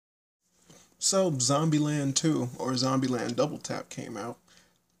So Zombieland 2 or Zombieland Double Tap came out.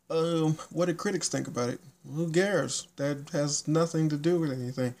 What did critics think about it? Who cares? That has nothing to do with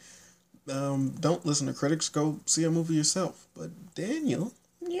anything. Don't listen to critics. Go see a movie yourself. But Daniel,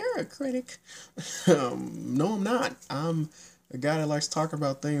 you're a critic. No, I'm not. I'm a guy that likes to talk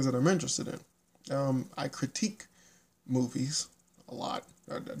about things that I'm interested in. I critique movies a lot.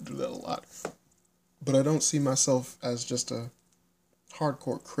 I do that a lot. But I don't see myself as just a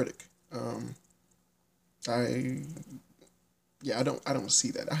hardcore critic. I I don't see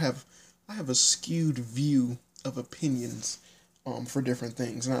that. I have a skewed view of opinions for different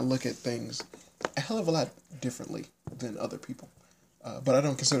things, and I look at things a hell of a lot differently than other people. But I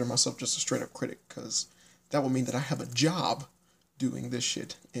don't consider myself just a straight up critic because that would mean that I have a job doing this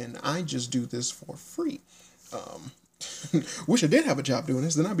shit, and I just do this for free. Um, Wish I did have a job doing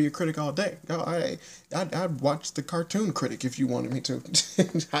this, then I'd be a critic all day. No, I'd watch the cartoon critic if you wanted me to.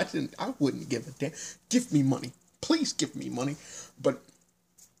 I wouldn't give a damn. Give me money. Please give me money. But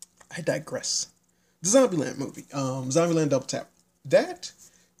I digress. The Zombieland movie, Zombieland Double Tap. That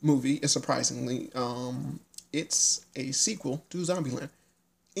movie is surprisingly, it's a sequel to Zombieland.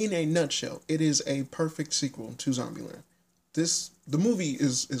 In a nutshell, it is a perfect sequel to Zombieland. The movie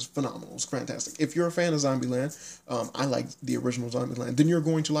is phenomenal. It's fantastic. If you're a fan of Zombieland, I like the original Zombieland, then you're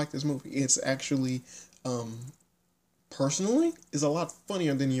going to like this movie. It's actually, personally, is a lot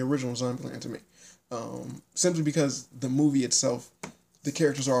funnier than the original Zombieland to me. Simply because the movie itself, the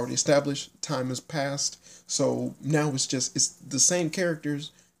characters are already established, time has passed, so now it's the same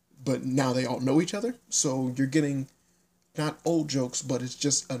characters, but now they all know each other. So you're getting not old jokes, but it's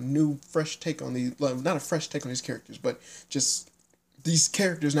just a new, fresh take on these. Well, not a fresh take on these characters, but just these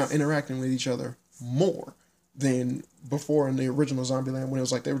characters now interacting with each other more than before in the original Zombieland when it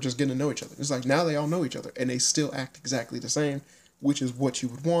was like they were just getting to know each other. It's like now they all know each other and they still act exactly the same, which is what you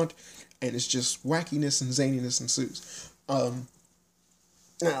would want, and it's just wackiness and zaniness ensues.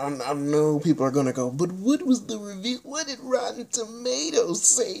 Now, I know people are gonna go, but what was the review? What did Rotten Tomatoes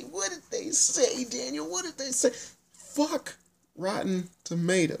say? What did they say, Daniel? What did they say? Fuck Rotten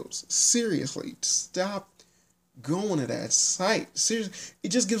Tomatoes. Seriously, stop going to that site. Seriously, it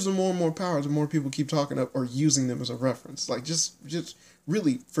just gives them more and more power the more people keep talking up or using them as a reference. Like, just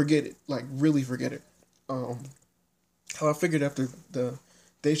really forget it. Like, really forget it. How I figured after the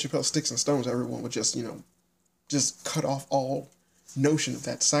Dave Chappelle Sticks and Stones, everyone would just, just cut off all notion of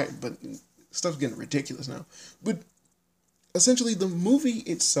that site. But stuff's getting ridiculous now. But essentially, the movie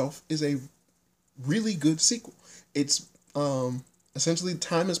itself is a really good sequel. It's essentially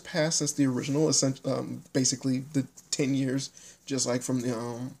time has passed since the original. Basically the 10 years, just like from the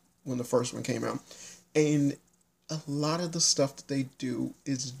when the first one came out, and a lot of the stuff that they do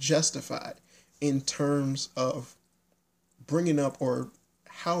is justified in terms of bringing up or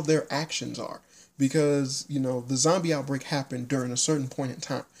how their actions are, because the zombie outbreak happened during a certain point in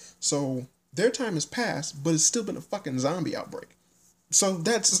time, so their time has passed, but it's still been a fucking zombie outbreak. So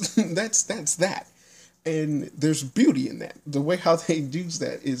that's that's that, and there's beauty in that. The way how they use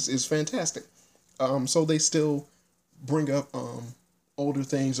that is fantastic. So they still bring up older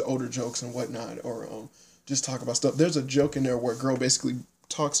things, older jokes and whatnot, or just talk about stuff. There's a joke in there where a girl basically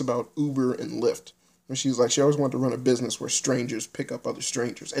talks about Uber and Lyft. And she's like, she always wanted to run a business where strangers pick up other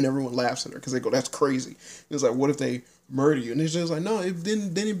strangers, and everyone laughs at her because they go, "That's crazy." It's like, what if they murder you? And it's just like, no,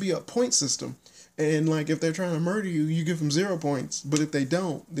 then it'd be a point system. And like if they're trying to murder you, you give them 0 points. But if they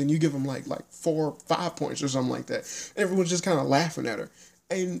don't, then you give them like 4, 5 points or something like that. And everyone's just kind of laughing at her,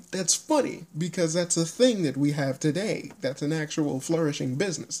 and that's funny because that's a thing that we have today. That's an actual flourishing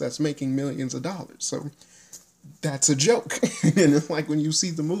business that's making millions of dollars. So that's a joke, and it's like when you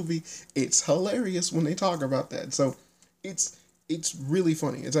see the movie, it's hilarious when they talk about that. So it's really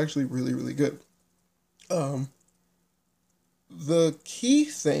funny. It's actually really good. Um, the key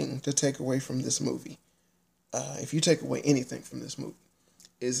thing to take away from this movie, if you take away anything from this movie,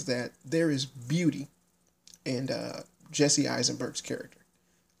 is that there is beauty in Jesse Eisenberg's character,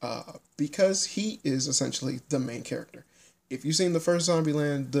 because he is essentially the main character. If you've seen the first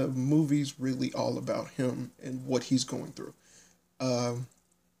Zombieland, the movie's really all about him and what he's going through. Um,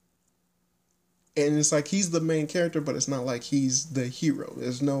 and it's like he's the main character, but it's not like he's the hero.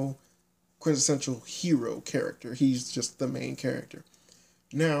 There's no quintessential hero character. He's just the main character.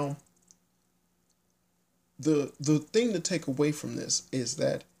 Now, the thing to take away from this is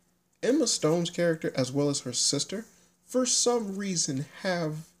that Emma Stone's character, as well as her sister, for some reason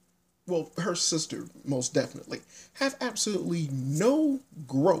have, well, her sister most definitely, have absolutely no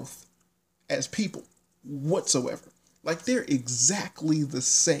growth as people whatsoever. Like they're exactly the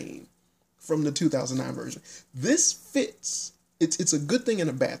same from the 2009 version. This fits. It's a good thing and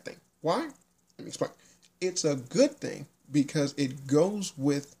a bad thing. Why? Let me explain. It's a good thing because it goes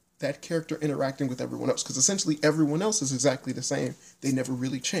with that character interacting with everyone else, because essentially everyone else is exactly the same. They never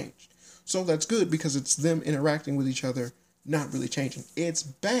really changed. So that's good because it's them interacting with each other, not really changing. It's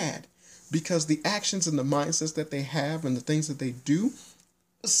bad because the actions and the mindsets that they have and the things that they do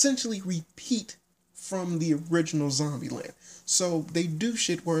essentially repeat from the original Zombieland. So they do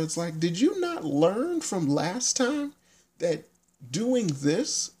shit where it's like, did you not learn from last time that doing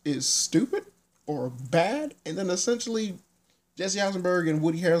this is stupid or bad? And then essentially Jesse Eisenberg and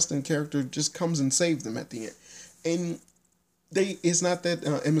Woody Harrelson character just comes and saves them at the end. And it's not that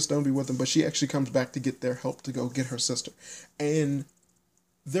Emma Stone be with them, but she actually comes back to get their help to go get her sister. And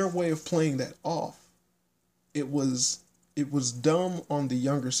their way of playing that off, it was dumb on the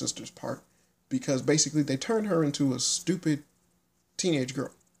younger sister's part, because basically they turned her into a stupid teenage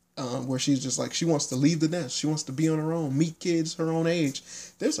girl, where she's just like, she wants to leave the nest, she wants to be on her own, meet kids her own age.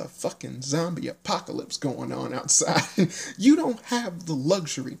 There's a fucking zombie apocalypse going on outside. You don't have the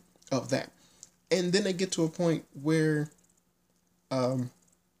luxury of that. And then they get to a point where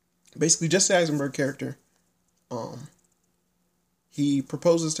basically Jesse Eisenberg character, he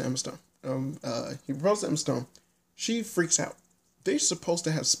proposes to Emma Stone. He proposes to Emma Stone. She freaks out. They're supposed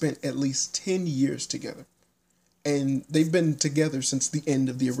to have spent at least 10 years together. And they've been together since the end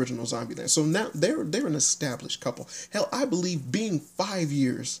of the original Zombieland. So now they're an established couple. Hell, I believe being 5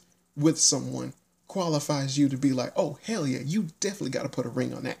 years with someone qualifies you to be like, oh, hell yeah, you definitely got to put a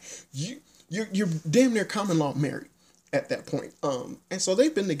ring on that. You're damn near common law married at that point. And so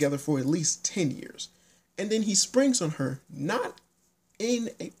they've been together for at least 10 years. And then he springs on her, not in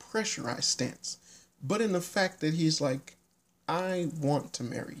a pressurized stance, but in the fact that he's like, I want to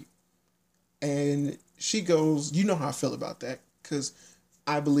marry you. And she goes, you know how I feel about that, because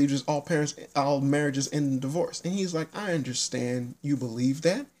I believe just all marriages end in divorce. And he's like, I understand you believe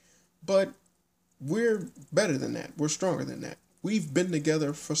that, but we're better than that. We're stronger than that. We've been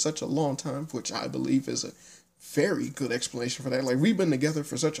together for such a long time, which I believe is a very good explanation for that. Like, we've been together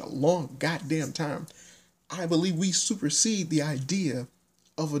for such a long goddamn time. I believe we supersede the idea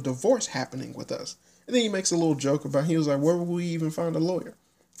of a divorce happening with us. And then he makes a little joke about, he was like, where will we even find a lawyer?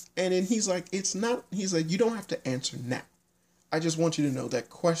 And then he's like, he's like, you don't have to answer now. I just want you to know that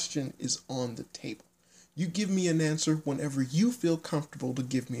question is on the table. You give me an answer whenever you feel comfortable to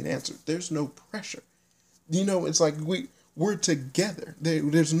give me an answer. There's no pressure. You know, it's like we're together.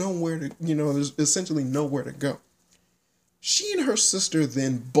 There's nowhere to, there's essentially nowhere to go. She and her sister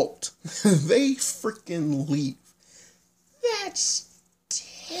then bolt. They freaking leave. That's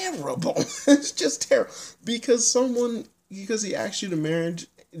terrible. It's just terrible. Because he asked you to marry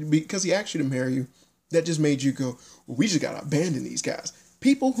you, that just made you go, well, we just gotta abandon these guys.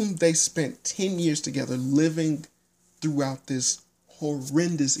 People whom they spent 10 years together living throughout this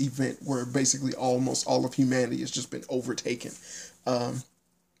horrendous event where basically almost all of humanity has just been overtaken.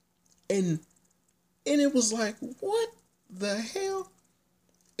 And it was like, what the hell?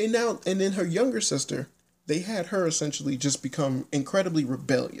 And then her younger sister, they had her essentially just become incredibly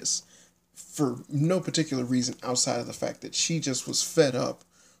rebellious for no particular reason outside of the fact that she just was fed up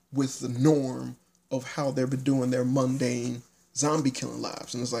with the norm of how they've been doing their mundane zombie killing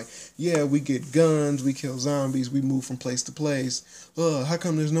lives. And it's like, yeah, we get guns, we kill zombies, we move from place to place. How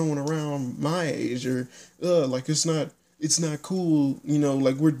come there's no one around my age? Or like it's not cool,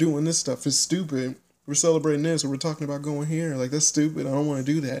 like we're doing this stuff. It's stupid. We're celebrating this, or we're talking about going here. Like, that's stupid. I don't want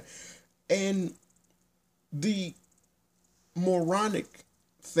to do that. And the moronic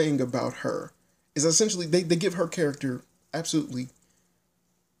thing about her is essentially they give her character absolutely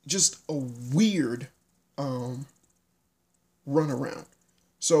just a weird runaround.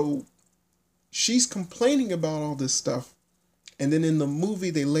 So she's complaining about all this stuff, and then in the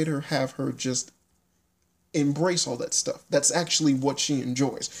movie they later have her just embrace all that stuff. That's actually what she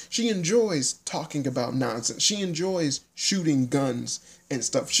enjoys. She enjoys talking about nonsense. She enjoys shooting guns and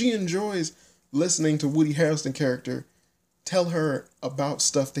stuff. She enjoys listening to Woody Harrelson character tell her about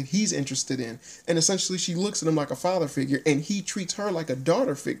stuff that he's interested in. And essentially she looks at him like a father figure, and he treats her like a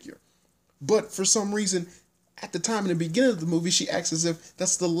daughter figure. But for some reason, at the time in the beginning of the movie, she acts as if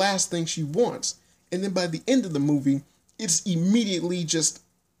that's the last thing she wants. And then by the end of the movie, it's immediately just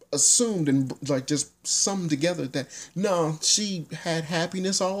assumed and like just summed together that no, she had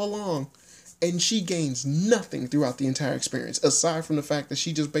happiness all along. And she gains nothing throughout the entire experience, aside from the fact that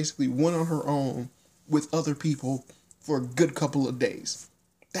she just basically went on her own with other people for a good couple of days.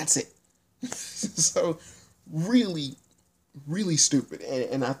 That's it. So really, really stupid.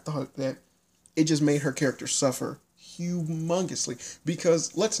 And I thought that it just made her character suffer humongously.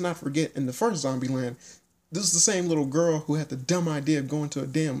 Because let's not forget, in the first Zombieland, this is the same little girl who had the dumb idea of going to a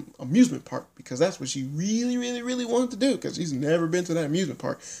damn amusement park because that's what she really, really, really wanted to do because she's never been to that amusement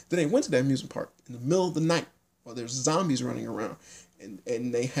park. Then they went to that amusement park in the middle of the night while there's zombies running around.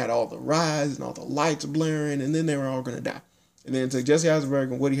 And they had all the rides and all the lights blaring, and then they were all going to die. And then it took Jesse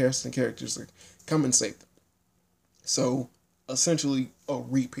Eisenberg and Woody Harrelson characters to come and save them. So, essentially, a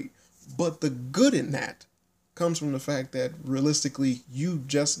repeat. But the good in that comes from the fact that, realistically, you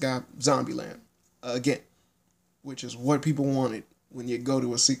just got Zombieland again, which is what people wanted when you go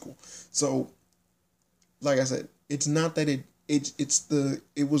to a sequel. So, like I said, it's not that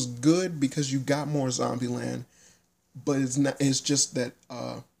it was good because you got more Zombieland, but it's just that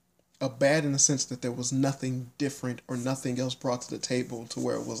a bad in the sense that there was nothing different or nothing else brought to the table to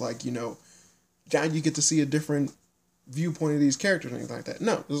where it was like, John, you get to see a different viewpoint of these characters or anything like that.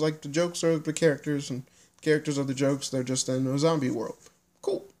 No, it was like the jokes are the characters and characters are the jokes. They're just in a zombie world.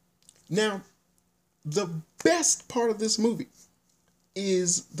 Cool. Now, the best part of this movie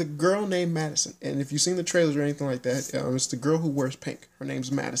is the girl named Madison. And if you've seen the trailers or anything like that, it's the girl who wears pink. Her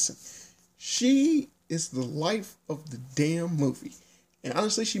name's Madison. She is the life of the damn movie. And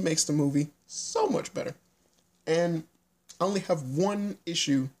honestly, she makes the movie so much better. And I only have one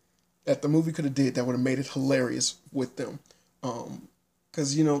issue that the movie could have did that would have made it hilarious with them.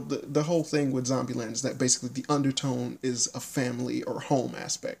 Because, the whole thing with Zombieland is that basically the undertone is a family or home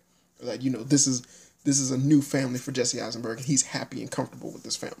aspect. Like, this is a new family for Jesse Eisenberg, and he's happy and comfortable with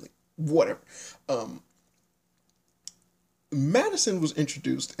this family. Whatever. Madison was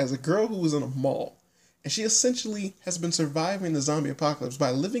introduced as a girl who was in a mall, and she essentially has been surviving the zombie apocalypse by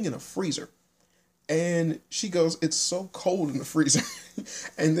living in a freezer. And she goes, it's so cold in the freezer.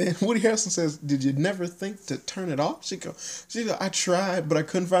 And then Woody Harrelson says, did you never think to turn it off? She goes, I tried, but I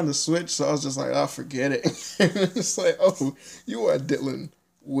couldn't find the switch. So I was just like, forget it. And it's like, you are dealing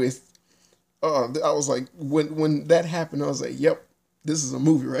with, I was like, when that happened, I was like, yep, this is a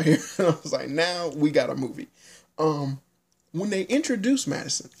movie right here. And I was like, now we got a movie. When they introduce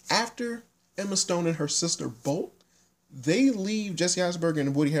Madison, after Emma Stone and her sister bolt, they leave Jesse Eisenberg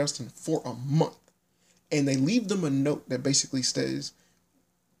and Woody Harrelson for a month. And they leave them a note that basically says,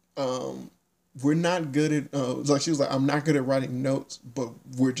 we're not good at, like she was like, I'm not good at writing notes, but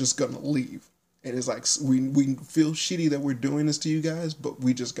we're just going to leave. And it's like, we feel shitty that we're doing this to you guys, but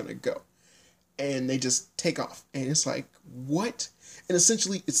we just going to go. And they just take off. And it's like, what? And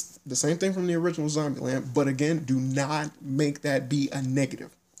essentially, it's the same thing from the original Zombieland, but again, do not make that be a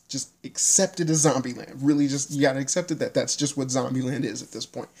negative. Just accept it as Zombieland. Really, you gotta accept it that that's just what Zombieland is at this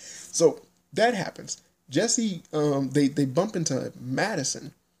point. So that happens. Jesse, they bump into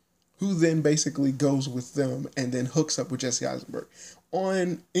Madison, who then basically goes with them and then hooks up with Jesse Eisenberg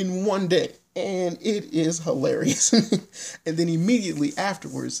in one day, and it is hilarious. And then immediately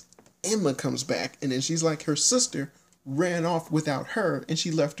afterwards, Emma comes back, and then she's like, her sister ran off without her, and she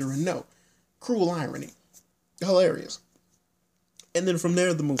left her a note. Cruel irony. Hilarious. And then from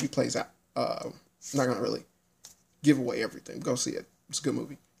there, the movie plays out. I'm not going to really give away everything. Go see it. It's a good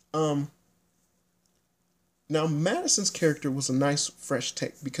movie. Now, Madison's character was a nice, fresh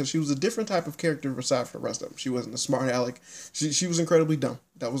take because she was a different type of character aside from the rest of them. She wasn't a smart aleck. She was incredibly dumb.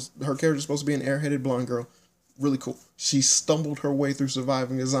 That was her character, supposed to be an airheaded blonde girl. Really cool. She stumbled her way through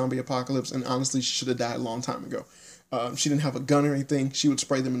surviving a zombie apocalypse, and honestly, she should have died a long time ago. She didn't have a gun or anything. She would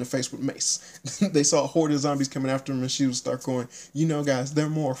spray them in the face with mace. They saw a horde of zombies coming after them, and she would start going, guys, they're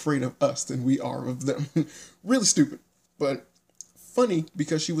more afraid of us than we are of them. Really stupid, but funny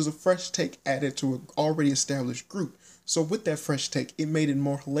because she was a fresh take added to an already established group. So with that fresh take, it made it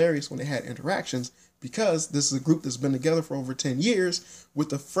more hilarious when they had interactions because this is a group that's been together for over 10 years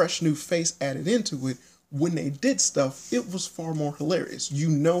with a fresh new face added into it. When they did stuff, it was far more hilarious. You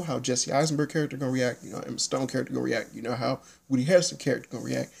know how Jesse Eisenberg character gonna react. You know how Emma Stone character gonna react. You know how Woody Harrelson character gonna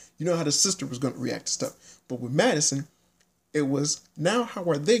react. You know how the sister was gonna react to stuff. But with Madison, it was now how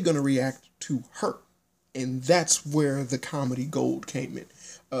are they gonna react to her, and that's where the comedy gold came in.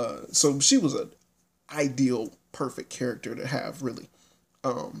 So she was an ideal, perfect character to have, really,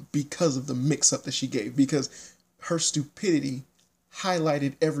 because of the mix-up that she gave. Because her stupidity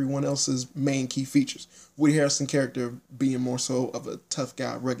highlighted everyone else's main key features. Woody Harrelson character being more so of a tough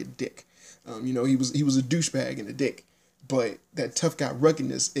guy, rugged dick. He was a douchebag and a dick, but that tough guy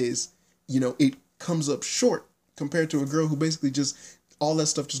ruggedness is, it comes up short compared to a girl who basically just all that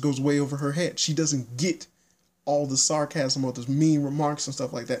stuff just goes way over her head. She doesn't get all the sarcasm or the mean remarks and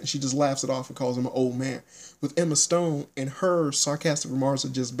stuff like that, and she just laughs it off and calls him an old man. With Emma Stone, and her sarcastic remarks are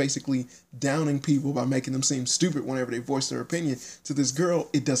just basically downing people by making them seem stupid whenever they voice their opinion. To this girl,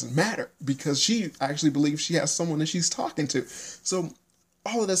 it doesn't matter because she actually believes she has someone that she's talking to. So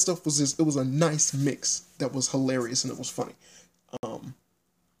all of that stuff was just, it was a nice mix that was hilarious and it was funny.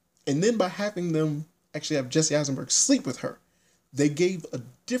 And then by having them actually have Jesse Eisenberg sleep with her, they gave a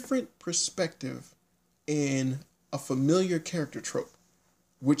different perspective in a familiar character trope,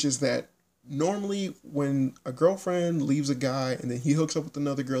 which is that normally when a girlfriend leaves a guy and then he hooks up with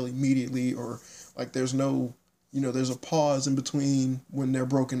another girl immediately, or like there's no, there's a pause in between when they're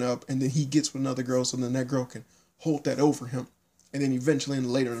broken up and then he gets with another girl, so then that girl can hold that over him. And then eventually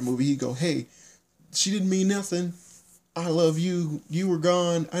later in the movie, he go, hey, she didn't mean nothing. I love you. You were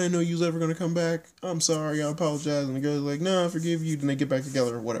gone. I didn't know you was ever going to come back. I'm sorry. I apologize. And the girl's like, no, I forgive you. Then they get back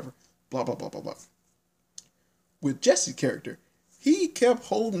together or whatever. Blah, blah, blah, blah, blah. With Jesse's character, he kept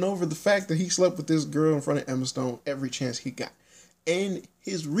holding over the fact that he slept with this girl in front of Emma Stone every chance he got. And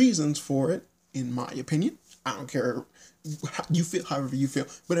his reasons for it, in my opinion, I don't care how you feel, however you feel,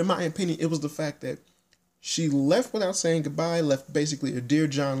 but in my opinion, it was the fact that she left without saying goodbye, left basically a Dear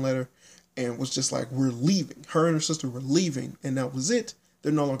John letter, and was just like, we're leaving. Her and her sister were leaving, and that was it.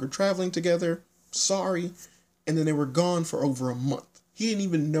 They're no longer traveling together. Sorry. And then they were gone for over a month. He didn't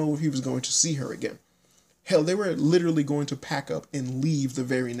even know if he was going to see her again. Hell, they were literally going to pack up and leave the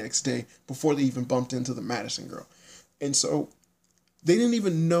very next day before they even bumped into the Madison girl. And so they didn't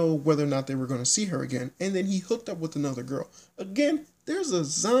even know whether or not they were going to see her again. And then he hooked up with another girl. Again, there's a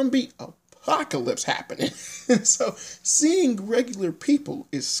zombie apocalypse happening. And so seeing regular people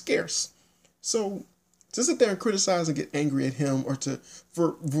is scarce. So to sit there and criticize and get angry at him, or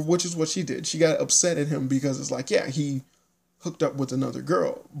for which is what she did. She got upset at him because it's like, yeah, he hooked up with another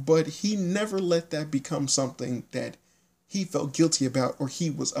girl, but he never let that become something that he felt guilty about or he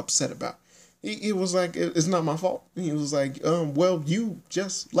was upset about. He was like, it's not my fault. He was like, well, you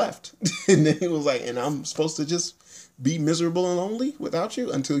just left. And then he was like, and I'm supposed to just be miserable and lonely without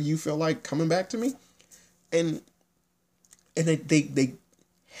you until you feel like coming back to me. And they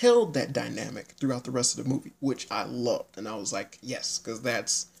held that dynamic throughout the rest of the movie, which I loved. And I was like, yes, because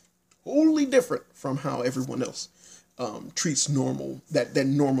that's totally different from how everyone else treats normal, that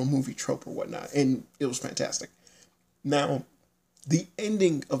normal movie trope or whatnot. And it was fantastic. Now, the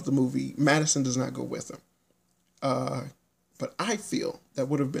ending of the movie, Madison does not go with them. But I feel that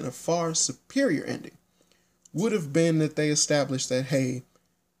would have been a far superior ending. Would have been that they established that, hey,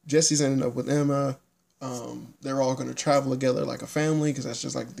 Jesse's ending up with Emma. They're all going to travel together like a family, because that's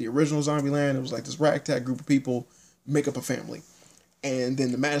just like the original Zombieland. It was like this ragtag group of people make up a family. And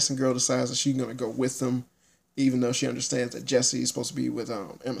then the Madison girl decides that she's going to go with them, even though she understands that Jesse is supposed to be with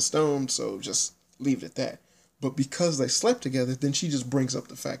Emma Stone, so just leave it at that. But because they slept together, then she just brings up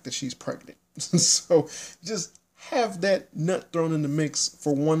the fact that she's pregnant. So just have that nut thrown in the mix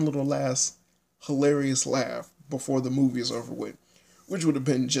for one little last hilarious laugh before the movie is over with, which would have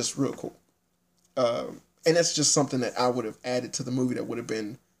been just real cool. And that's just something that I would have added to the movie that would have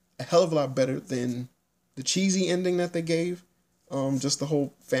been a hell of a lot better than the cheesy ending that they gave. Just the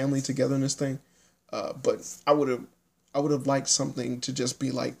whole family togetherness thing. But I would have liked something to just be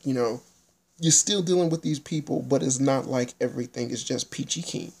like, you're still dealing with these people, but it's not like everything is just peachy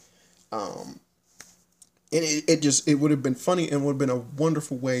keen. And it would have been funny and would have been a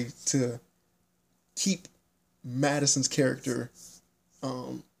wonderful way to keep Madison's character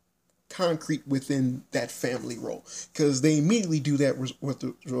concrete within that family role. Because they immediately do that with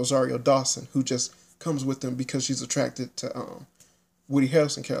Rosario Dawson, who just comes with them because she's attracted to Woody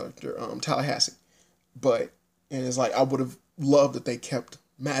Harrelson character, Tallahassee. And it's like, I would have loved that they kept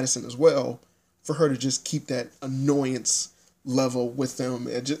Madison as well, for her to just keep that annoyance level with them.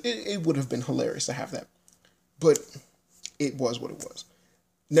 It would have been hilarious to have that. But it was what it was.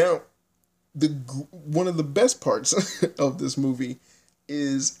 Now, one of the best parts of this movie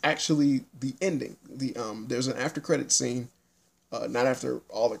is actually the ending. There's an after credit scene, not after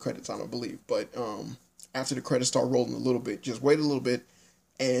all the credits, I don't believe, but after the credits start rolling a little bit, just wait a little bit,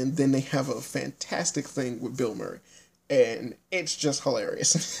 and then they have a fantastic thing with Bill Murray. And it's just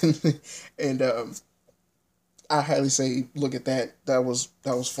hilarious. And I highly say, look at that. That was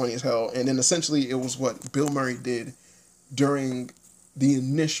funny as hell. And then essentially it was what Bill Murray did during the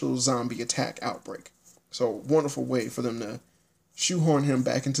initial zombie attack outbreak. So wonderful way for them to shoehorn him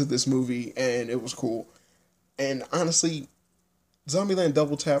back into this movie, and it was cool. And honestly, Zombieland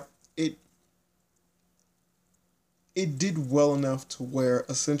Double Tap, it did well enough to where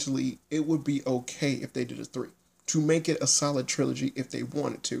essentially it would be okay if they did a 3. To make it a solid trilogy if they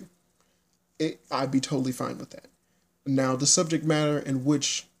wanted to. I'd be totally fine with that. Now, the subject matter in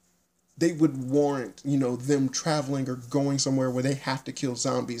which they would warrant, them traveling or going somewhere where they have to kill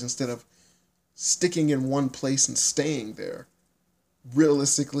zombies instead of sticking in one place and staying there.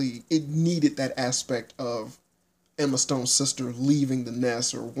 Realistically, it needed that aspect of Emma Stone's sister leaving the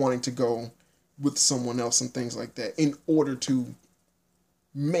nest or wanting to go with someone else and things like that in order to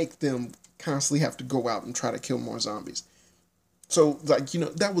make them constantly have to go out and try to kill more zombies. So, like,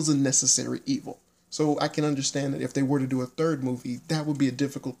 that was a necessary evil. So I can understand that if they were to do a third movie, that would be a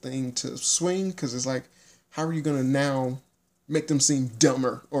difficult thing to swing, because it's like, how are you going to now make them seem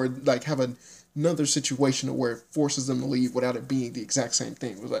dumber or like have another situation where it forces them to leave without it being the exact same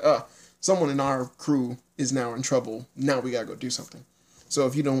thing? It was like, someone in our crew is now in trouble. Now we got to go do something. So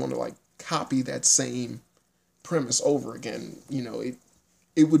if you don't want to like copy that same premise over again,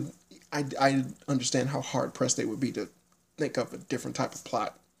 it would, I understand how hard pressed they would be to think of a different type of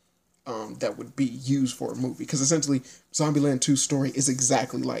plot that would be used for a movie. Because essentially, Zombieland 2's story is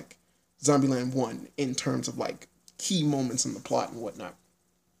exactly like Zombieland 1 in terms of like key moments in the plot and whatnot.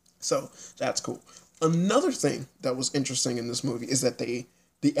 So that's cool. Another thing that was interesting in this movie is that the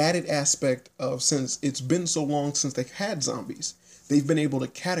added aspect of, since it's been so long since they've had zombies, they've been able to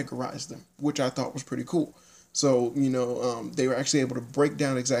categorize them, which I thought was pretty cool. So, they were actually able to break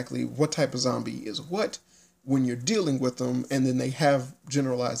down exactly what type of zombie is what when you're dealing with them, and then they have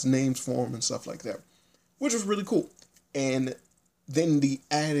generalized names for them and stuff like that, which was really cool. And then the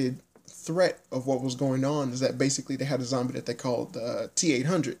added threat of what was going on is that basically they had a zombie that they called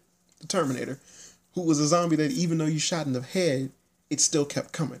T-800, the Terminator, who was a zombie that even though you shot in the head, it still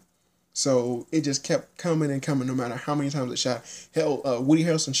kept coming. So it just kept coming and coming no matter how many times it shot. Hell, Woody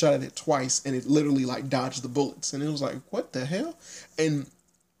Harrelson shot at it twice and it literally like dodged the bullets. And it was like, what the hell? And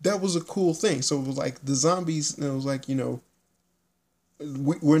that was a cool thing. So it was like the zombies, it was like,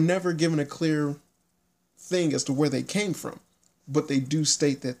 we're never given a clear thing as to where they came from. But they do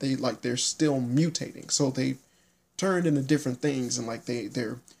state that they're still mutating. So they turned into different things, and like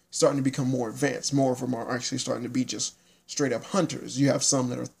they're starting to become more advanced. More of them are actually starting to be just straight up hunters. You have some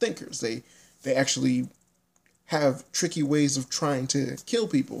that are thinkers. They actually have tricky ways of trying to kill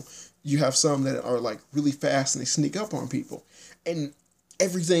people. You have some that are like really fast and they sneak up on people. And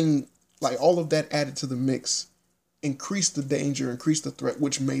everything, like all of that added to the mix, increased the danger, increased the threat,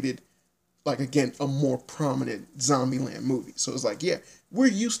 which made it, like, again, a more prominent Zombieland movie. So it's like, yeah, we're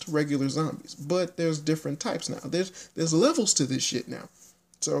used to regular zombies, but there's different types now. There's levels to this shit now.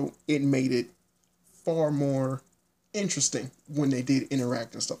 So it made it far more interesting when they did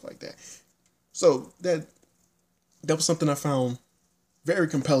interact and stuff like that. So that was something I found very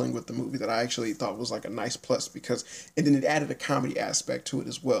compelling with the movie that I actually thought was like a nice plus, and then it added a comedy aspect to it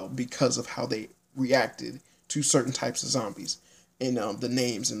as well because of how they reacted to certain types of zombies and the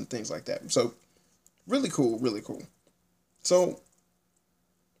names and things like that. So really cool, really cool. So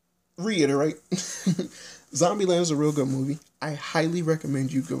reiterate, Zombieland is a real good movie. I highly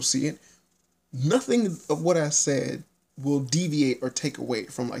recommend you go see it. Nothing of what I said will deviate or take away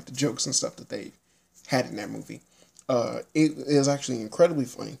from like the jokes and stuff that they had in that movie. It is actually incredibly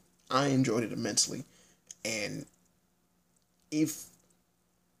funny. I enjoyed it immensely. And if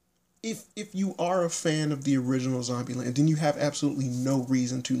you are a fan of the original Zombieland, then you have absolutely no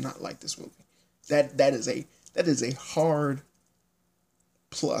reason to not like this movie. That is a hard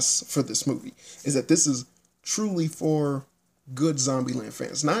plus for this movie, is that this is truly for good Zombieland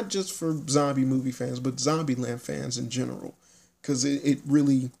fans, not just for zombie movie fans, but Zombieland fans in general, because it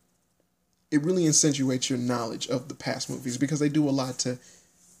really accentuates your knowledge of the past movies, because they do a lot to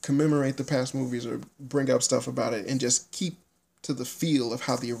commemorate the past movies or bring up stuff about it and just keep to the feel of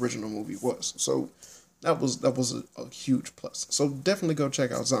how the original movie was. So that was a huge plus. So definitely go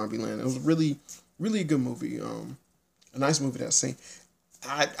check out Zombieland. It was really, really a good movie. A nice movie to have seen.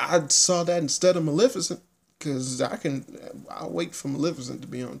 I saw that instead of Maleficent, because I'll wait for Maleficent to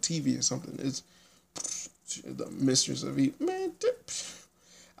be on TV or something. It's the Mistress of Evil. Man,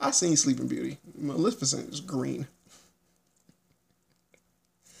 I seen Sleeping Beauty. Maleficent is green.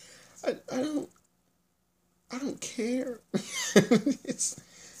 I don't care.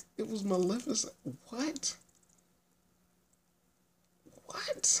 It was Maleficent. What?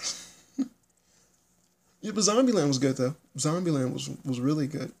 Yeah, but Zombieland was good though. Zombieland was really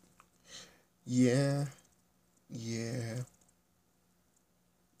good. Yeah.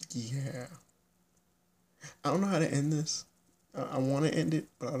 I don't know how to end this. I want to end it,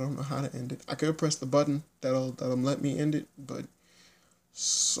 but I don't know how to end it. I could press the button that'll let me end it, but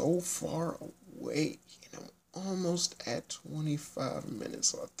so far away, I'm almost at 25 minutes.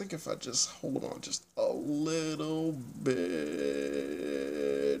 So I think if I just hold on just a little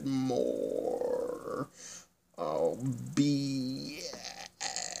bit more, I'll be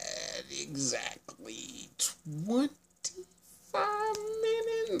at exactly 25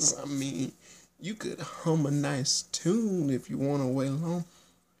 minutes. I mean, you could hum a nice tune if you want to wait long.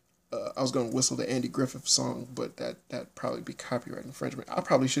 I was gonna whistle the Andy Griffith song, but that probably be copyright infringement. I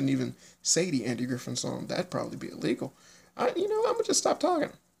probably shouldn't even say the Andy Griffith song. That'd probably be illegal. I'm gonna just stop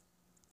talking.